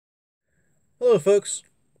Hello folks,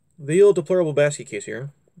 the old deplorable basket case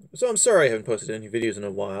here. So I'm sorry I haven't posted any videos in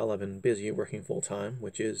a while. I've been busy working full time,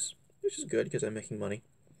 which is good because I'm making money.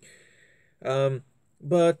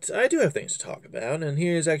 But I do have things to talk about, and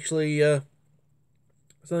here's actually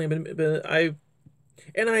something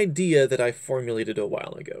an idea that I formulated a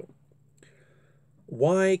while ago.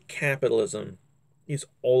 Why capitalism is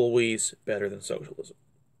always better than socialism.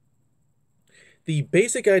 The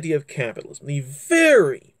basic idea of capitalism, the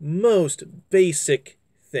very most basic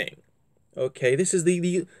thing. Okay, this is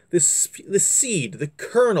the seed, the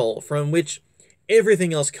kernel from which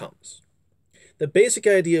everything else comes. The basic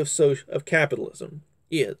idea of capitalism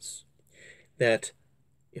is that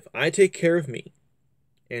if I take care of me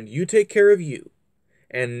and you take care of you,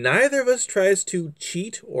 and neither of us tries to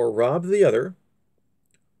cheat or rob the other,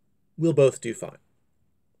 we'll both do fine.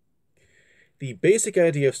 The basic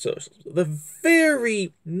idea of socialism, the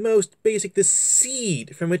very most basic, the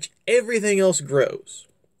seed from which everything else grows,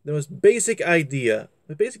 the most basic idea,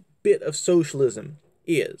 the basic bit of socialism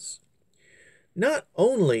is not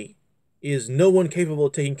only is no one capable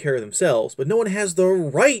of taking care of themselves, but no one has the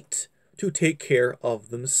right to take care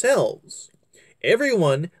of themselves.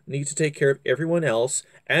 Everyone needs to take care of everyone else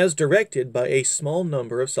as directed by a small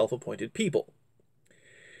number of self-appointed people.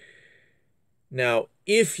 Now,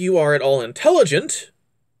 if you are at all intelligent,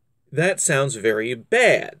 that sounds very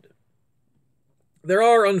bad. There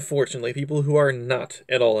are, unfortunately, people who are not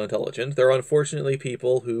at all intelligent. There are, unfortunately,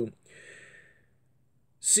 people who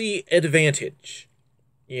see advantage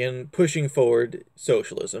in pushing forward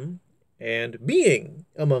socialism and being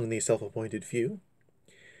among the self-appointed few.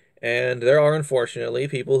 And there are, unfortunately,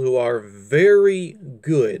 people who are very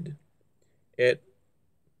good at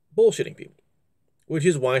bullshitting people, which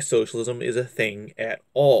is why socialism is a thing at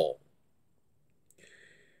all.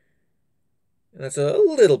 And that's a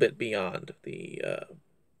little bit beyond the,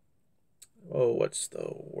 what's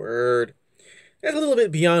the word? That's a little bit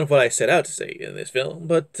beyond what I set out to say in this film,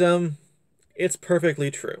 but it's perfectly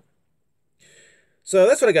true. So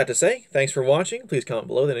that's what I got to say. Thanks for watching. Please comment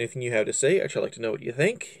below with anything you have to say. I'd sure like to know what you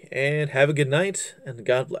think. And have a good night, and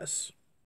God bless.